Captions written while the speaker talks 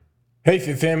Hey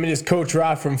Fit Family, it's Coach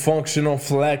Rod from Functional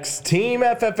Flex, Team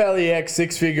FFLEX,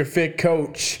 Six Figure Fit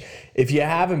Coach. If you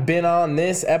haven't been on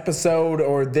this episode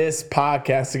or this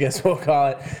podcast, I guess we'll call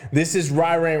it, this is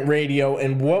Ryrant Radio,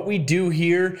 and what we do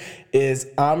here is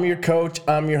I'm your coach,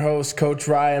 I'm your host, Coach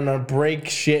Ryan. I'm going to break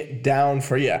shit down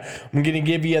for you. I'm going to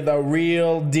give you the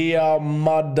real deal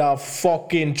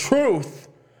motherfucking truth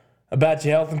about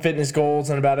your health and fitness goals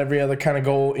and about every other kind of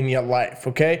goal in your life,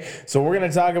 okay? So we're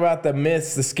going to talk about the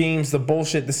myths, the schemes, the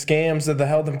bullshit, the scams of the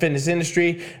health and fitness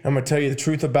industry. I'm going to tell you the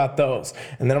truth about those.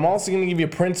 And then I'm also going to give you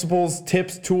principles,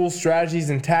 tips, tools, strategies,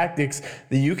 and tactics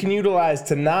that you can utilize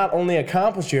to not only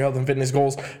accomplish your health and fitness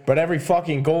goals, but every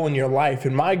fucking goal in your life.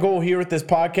 And my goal here with this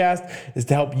podcast is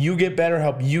to help you get better,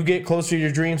 help you get closer to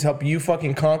your dreams, help you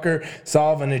fucking conquer,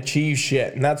 solve, and achieve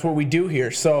shit. And that's what we do here.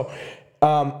 So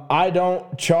I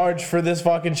don't charge for this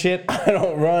fucking shit. I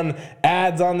don't run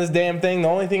ads on this damn thing. The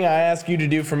only thing I ask you to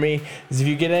do for me is if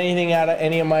you get anything out of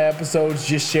any of my episodes,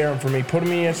 just share them for me. Put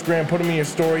them in your Instagram, put them in your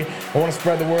story. I want to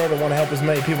spread the word. I want to help as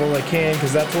many people as I can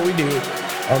because that's what we do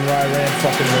on Ryrant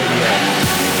fucking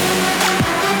Radio.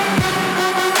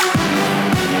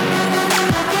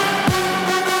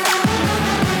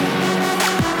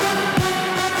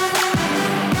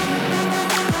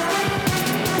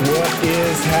 What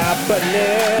is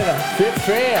happening, Fit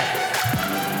Fam?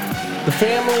 The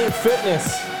family of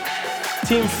fitness,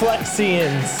 Team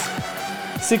Flexians,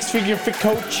 Six Figure Fit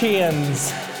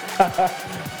Coachians.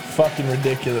 Fucking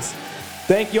ridiculous.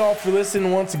 Thank you all for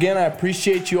listening once again. I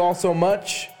appreciate you all so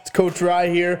much. It's Coach Rye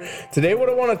here. Today what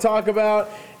I want to talk about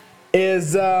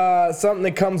is something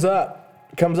that comes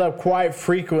up quite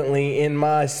frequently in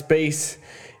my space,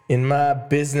 in my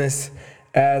business,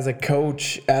 as a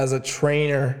coach, as a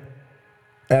trainer,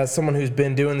 as someone who's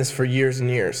been doing this for years and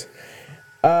years,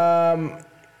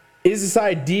 is this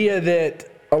idea that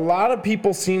a lot of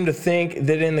people seem to think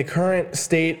that in the current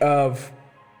state of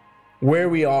where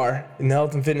we are in the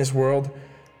health and fitness world,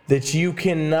 that you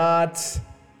cannot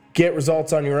get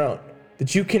results on your own,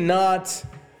 that you cannot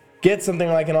get something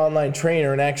like an online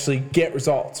trainer and actually get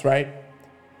results, right?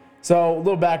 So a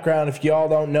little background, if you all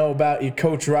don't know about your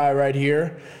Coach Rye right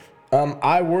here,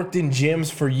 I worked in gyms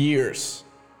for years,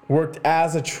 worked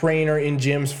as a trainer in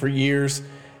gyms for years,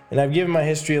 and I've given my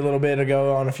history a little bit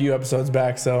ago on a few episodes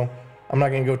back, so I'm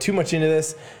not going to go too much into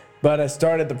this, but I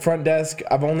started at the front desk.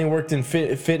 I've only worked in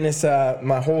fitness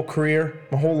my whole career,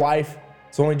 my whole life.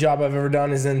 It's the only job I've ever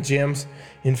done is in gyms,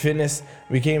 in fitness.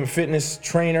 I became a fitness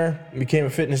trainer, became a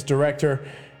fitness director,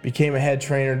 became a head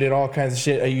trainer, did all kinds of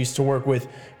shit. I used to work with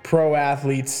pro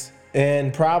athletes,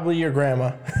 and probably your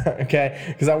grandma, okay?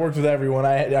 Because I worked with everyone.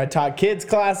 I taught kids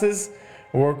classes,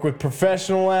 I worked with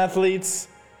professional athletes,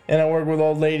 and I worked with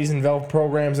old ladies in developed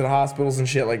programs at hospitals and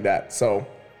shit like that. So,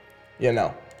 you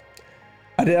know,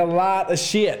 I did a lot of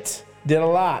shit.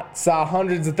 Saw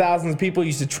hundreds of thousands of people,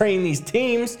 used to train these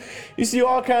teams, used to do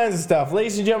all kinds of stuff.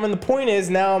 Ladies and gentlemen, the point is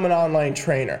now I'm an online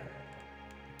trainer.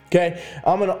 Okay,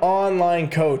 I'm an online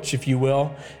coach, if you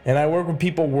will, and I work with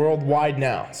people worldwide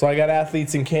now. So I got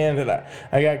athletes in Canada,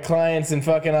 I got clients in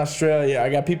fucking Australia, I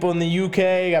got people in the UK,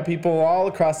 I got people all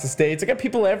across the States, I got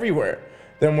people everywhere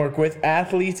that I work with,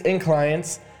 athletes and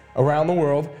clients around the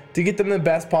world to get them the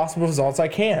best possible results I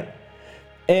can.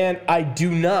 And I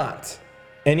do not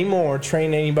anymore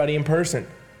train anybody in person.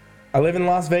 I live in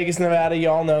Las Vegas, Nevada,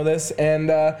 y'all know this,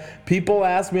 and people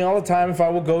ask me all the time if I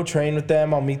will go train with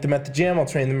them. I'll meet them at the gym, I'll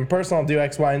train them in person, I'll do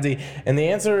X, Y, and Z. And the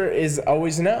answer is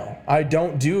always no. I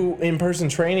don't do in-person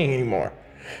training anymore.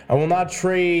 I will not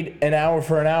trade an hour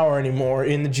for an hour anymore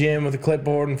in the gym with a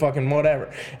clipboard and fucking whatever.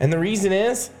 And the reason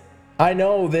is, I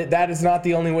know that that is not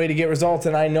the only way to get results,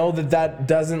 and I know that that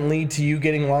doesn't lead to you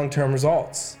getting long-term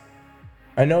results.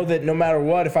 I know that no matter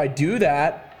what, if I do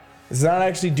that, it's not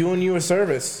actually doing you a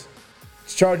service.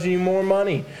 It's charging you more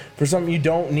money for something you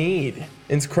don't need.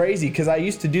 And it's crazy because I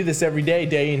used to do this every day,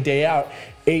 day in, day out,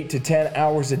 8 to 10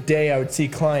 hours a day. I would see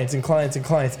clients and clients and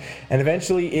clients. And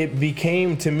eventually it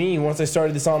became to me, once I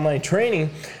started this online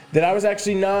training, that I was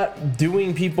actually not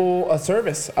doing people a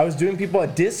service. I was doing people a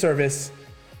disservice.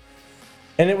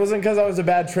 And it wasn't because I was a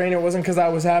bad trainer. It wasn't because I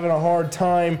was having a hard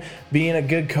time being a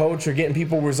good coach or getting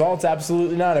people results.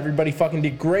 Absolutely not. Everybody fucking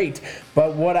did great.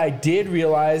 But what I did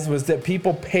realize was that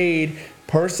people paid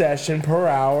per session, per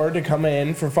hour to come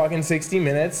in for fucking 60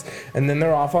 minutes, and then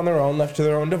they're off on their own, left to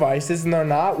their own devices, and they're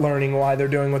not learning why they're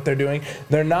doing what they're doing.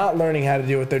 They're not learning how to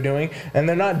do what they're doing, and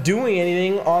they're not doing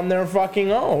anything on their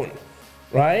fucking own.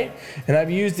 Right? And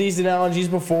I've used these analogies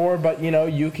before, but you know,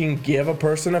 you can give a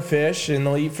person a fish and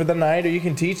they'll eat for the night, or you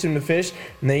can teach them to fish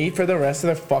and they eat for the rest of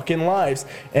their fucking lives.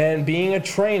 And being a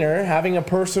trainer, having a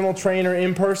personal trainer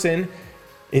in person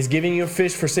is giving you a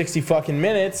fish for 60 fucking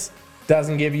minutes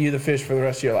doesn't give you the fish for the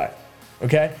rest of your life.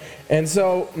 Okay? And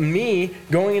so me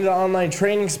going into the online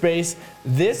training space,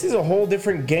 this is a whole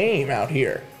different game out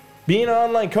here. Being an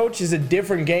online coach is a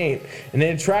different game, and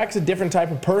it attracts a different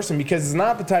type of person because it's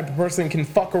not the type of person that can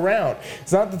fuck around.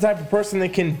 It's not the type of person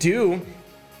that can do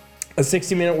a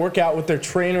 60-minute workout with their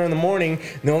trainer in the morning.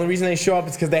 And the only reason they show up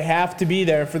is because they have to be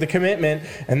there for the commitment,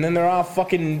 and then they're all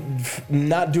fucking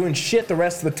not doing shit the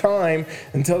rest of the time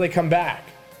until they come back.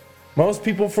 Most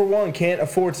people, for one, can't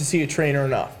afford to see a trainer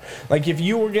enough. Like, if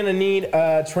you were going to need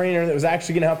a trainer that was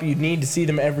actually going to help you, you'd need to see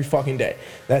them every fucking day.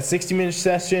 That's 60-minute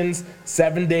sessions,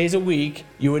 7 days a week,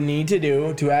 you would need to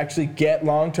do to actually get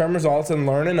long-term results and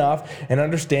learn enough and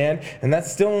understand. And that's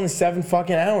still only 7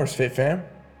 fucking hours, Fit Fam.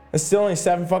 That's still only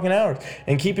 7 fucking hours.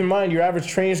 And keep in mind, your average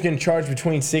trainer is going to charge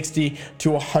between $60 to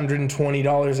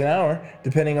 $120 an hour,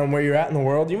 depending on where you're at in the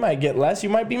world. You might get less, you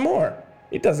might be more.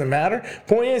 It doesn't matter.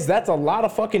 Point is, that's a lot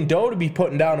of fucking dough to be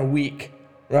putting down a week,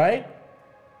 right?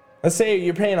 Let's say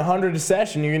you're paying $100 a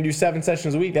session, you're gonna do 7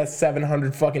 sessions a week, that's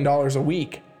 $700 fucking dollars a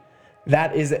week.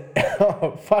 That is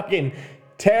a fucking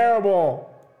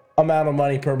terrible amount of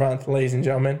money per month, ladies and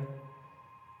gentlemen.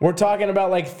 We're talking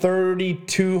about like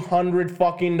 $3,200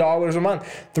 fucking dollars a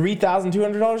month,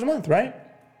 $3,200 a month, right?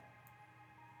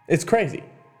 It's crazy.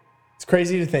 It's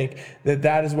crazy to think that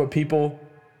that is what people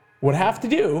would have to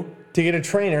do to get a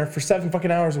trainer for 7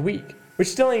 fucking hours a week, which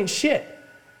still ain't shit.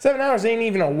 7 hours ain't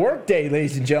even a work day,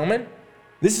 ladies and gentlemen.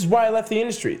 This is why I left the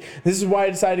industry. This is why I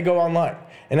decided to go online.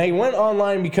 And I went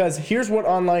online because here's what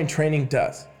online training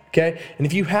does, okay? And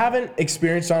if you haven't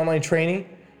experienced online training,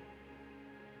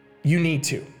 you need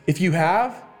to. If you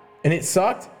have, and it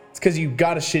sucked, it's because you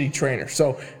got a shitty trainer.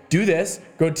 So do this,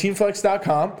 go to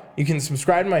teamflex.com. You can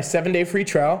subscribe to my 7-day free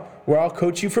trial where I'll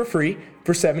coach you for free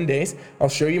for 7 days. I'll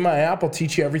show you my app, I'll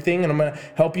teach you everything, and I'm gonna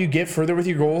help you get further with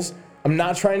your goals. I'm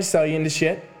not trying to sell you into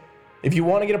shit. If you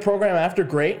wanna get a program after,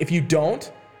 great. If you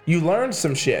don't, you learn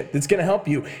some shit that's gonna help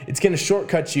you. It's gonna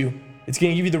shortcut you. It's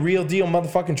gonna give you the real deal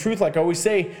motherfucking truth, like I always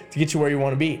say, to get you where you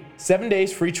wanna be. 7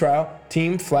 days free trial,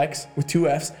 teamflex with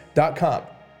 2Fs.com.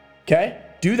 Okay?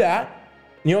 Do that,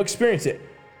 and you'll experience it.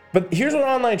 But here's what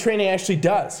online training actually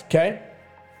does, okay?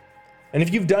 And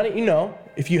if you've done it, you know.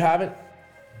 If you haven't,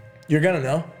 you're gonna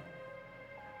know.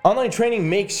 Online training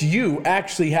makes you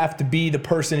actually have to be the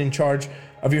person in charge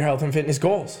of your health and fitness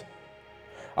goals.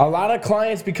 A lot of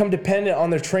clients become dependent on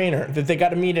their trainer that they got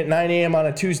to meet at 9 a.m. on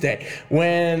a Tuesday,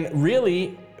 when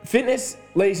really fitness,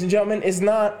 ladies and gentlemen, is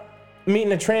not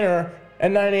meeting a trainer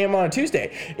at 9 a.m. on a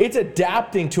Tuesday. It's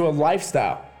adapting to a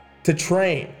lifestyle, to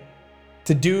train,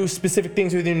 to do specific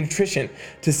things with your nutrition,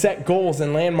 to set goals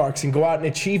and landmarks and go out and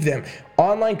achieve them.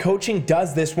 Online coaching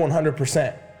does this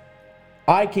 100%.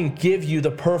 I can give you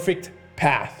the perfect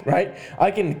path, right?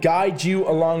 I can guide you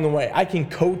along the way. I can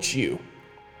coach you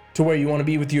to where you want to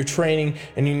be with your training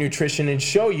and your nutrition and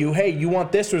show you, hey, you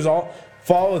want this result,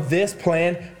 follow this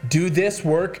plan, do this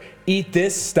work, eat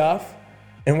this stuff,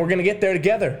 and we're going to get there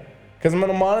together. Because I'm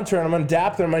going to monitor and I'm going to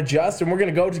adapt and I'm going to adjust, and we're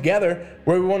going to go together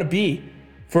where we want to be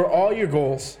for all your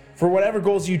goals, for whatever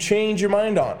goals you change your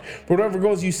mind on, for whatever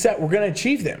goals you set, we're going to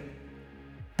achieve them.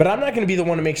 But I'm not going to be the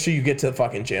one to make sure you get to the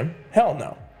fucking gym. Hell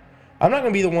no. I'm not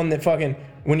going to be the one that fucking,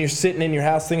 when you're sitting in your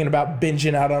house thinking about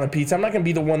binging out on a pizza, I'm not going to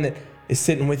be the one that is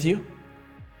sitting with you.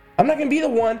 I'm not going to be the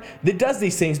one that does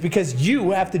these things, because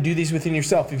you have to do these within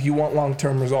yourself if you want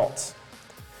long-term results.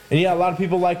 And yeah, a lot of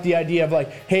people like the idea of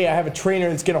like, hey, I have a trainer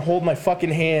that's going to hold my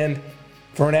fucking hand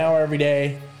for an hour every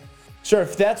day. Sure,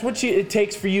 if that's what it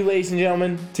takes for you, ladies and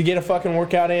gentlemen, to get a fucking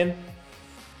workout in,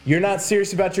 you're not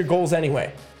serious about your goals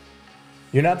anyway.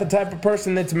 You're not the type of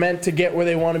person that's meant to get where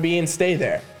they want to be and stay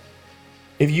there.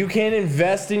 If you can't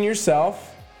invest in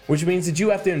yourself, which means that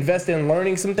you have to invest in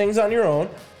learning some things on your own,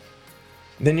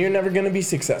 then you're never going to be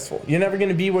successful. You're never going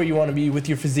to be where you want to be with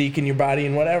your physique and your body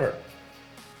and whatever.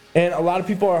 And a lot of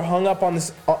people are hung up on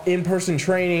this in-person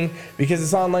training because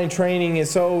this online training is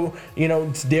so,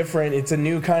 it's different. It's a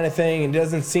new kind of thing. It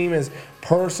doesn't seem as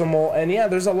personal. And yeah,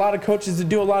 there's a lot of coaches that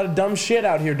do a lot of dumb shit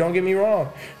out here. Don't get me wrong.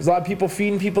 There's a lot of people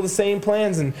feeding people the same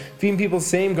plans and feeding people the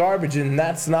same garbage. And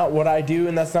that's not what I do.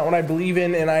 And that's not what I believe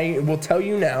in. And I will tell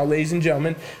you now, ladies and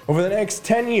gentlemen, over the next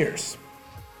 10 years,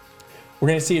 we're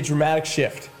going to see a dramatic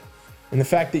shift in the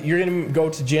fact that you're going to go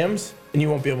to gyms and you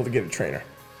won't be able to get a trainer.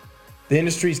 The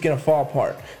industry is going to fall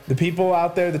apart. The people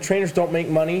out there, the trainers don't make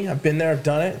money. I've been there, I've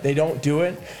done it. They don't do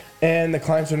it. And the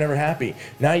clients are never happy.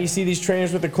 Now you see these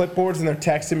trainers with their clipboards and they're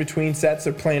texting between sets.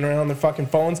 They're playing around on their fucking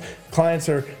phones. Clients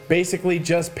are basically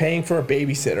just paying for a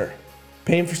babysitter.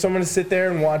 Paying for someone to sit there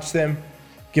and watch them,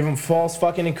 give them false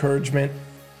fucking encouragement,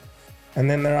 and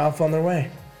then they're off on their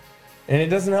way. And it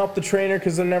doesn't help the trainer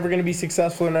because they're never going to be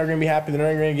successful. They're never going to be happy. They're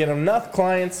never going to get enough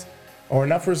clients or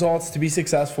enough results to be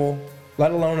successful,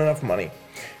 let alone enough money.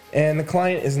 And the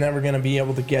client is never going to be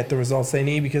able to get the results they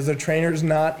need because their trainer's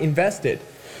not invested.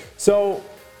 So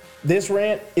this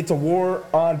rant, it's a war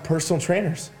on personal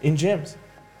trainers in gyms.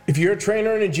 If you're a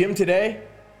trainer in a gym today,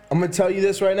 I'm going to tell you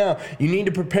this right now. You need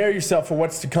to prepare yourself for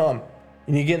what's to come.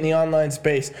 You need to get in the online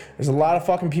space. There's a lot of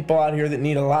fucking people out here that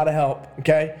need a lot of help,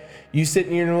 okay? You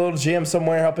sitting in your little gym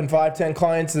somewhere helping 5-10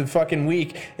 clients a fucking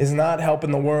week is not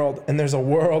helping the world. And there's a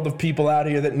world of people out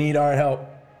here that need our help.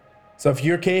 So if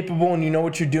you're capable and you know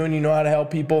what you're doing, you know how to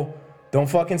help people, don't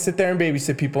fucking sit there and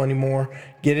babysit people anymore.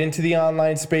 Get into the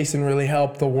online space and really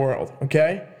help the world,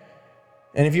 okay?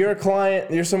 And if you're a client,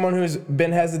 you're someone who's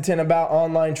been hesitant about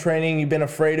online training, you've been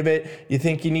afraid of it, you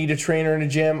think you need a trainer in a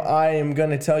gym, I am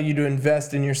going to tell you to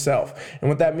invest in yourself. And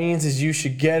what that means is you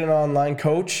should get an online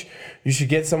coach. You should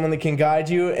get someone that can guide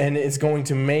you, and it's going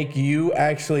to make you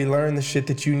actually learn the shit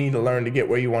that you need to learn to get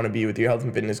where you want to be with your health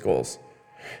and fitness goals.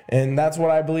 And that's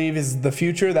what I believe is the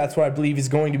future. That's what I believe is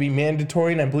going to be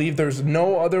mandatory. And I believe there's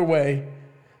no other way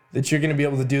that you're going to be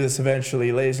able to do this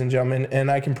eventually, ladies and gentlemen. And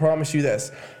I can promise you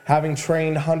this, having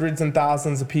trained hundreds and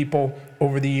thousands of people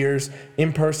over the years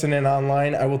in person and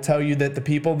online, I will tell you that the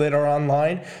people that are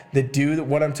online that do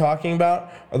what I'm talking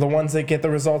about are the ones that get the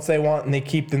results they want, and they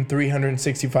keep them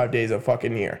 365 days a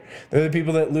fucking year. They're the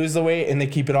people that lose the weight and they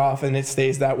keep it off and it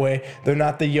stays that way. They're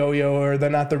not the yo-yo, or they're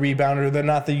not the rebounder, they're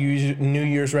not the New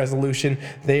Year's resolution.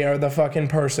 They are the fucking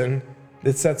person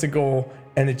that sets a goal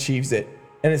and achieves it.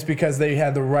 And it's because they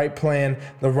had the right plan,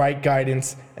 the right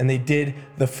guidance, and they did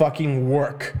the fucking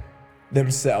work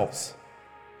themselves.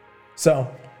 So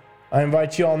I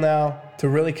invite you all now to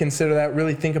really consider that,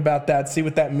 really think about that, see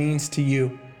what that means to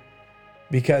you.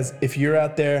 Because if you're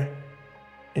out there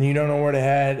and you don't know where to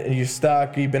head, and you're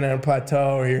stuck, or you've been on a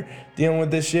plateau, or you're dealing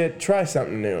with this shit, try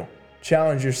something new.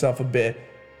 Challenge yourself a bit.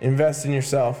 Invest in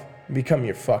yourself. Become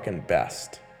your fucking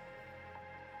best.